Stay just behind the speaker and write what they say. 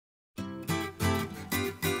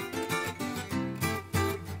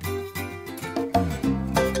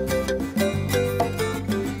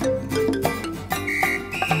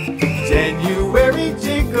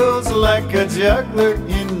like a juggler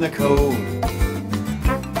in the cold.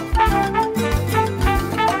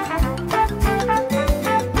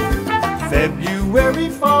 February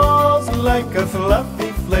falls like a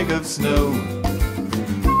fluffy flake of snow.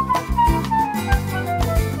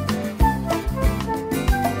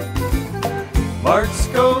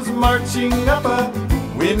 March goes marching up a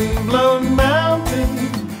wind-blown mountain.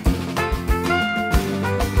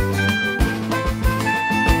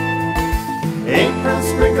 April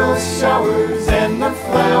sprinkles showers and the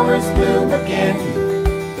flowers bloom again.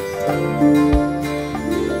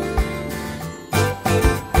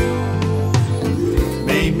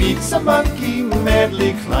 May meets a monkey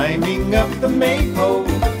madly climbing up the maypole.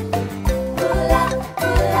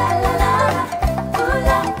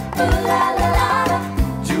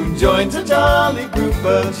 June joins a jolly group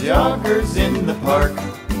of joggers in the park.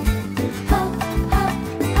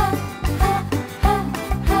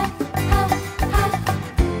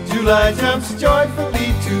 July jumps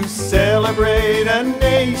joyfully to celebrate a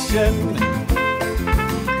nation.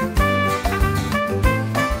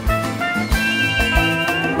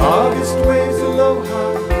 August waves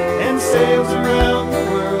aloha and sails around the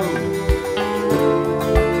world.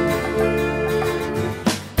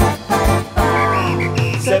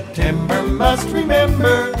 September must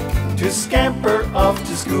remember to scamper off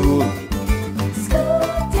to school.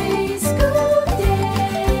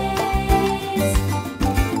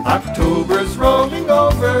 October's rolling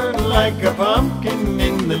over like a pumpkin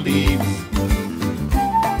in the leaves.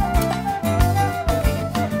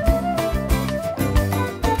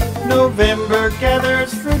 November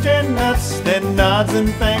gathers fruit and nuts, then nods in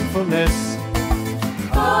thankfulness.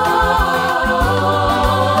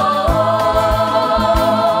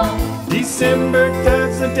 December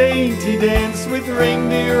does a dainty dance with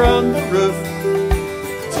reindeer on the roof.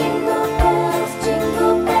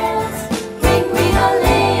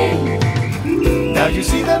 Now you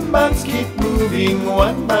see the months keep moving,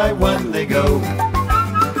 one by one they go.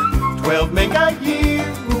 12 make a year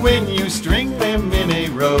when you string them in a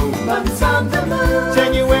row. Months on the move.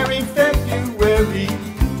 January, February,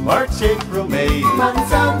 March, April, May.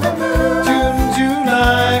 Months on the move. June,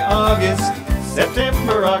 July, August,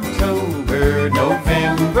 September, October,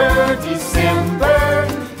 November, December.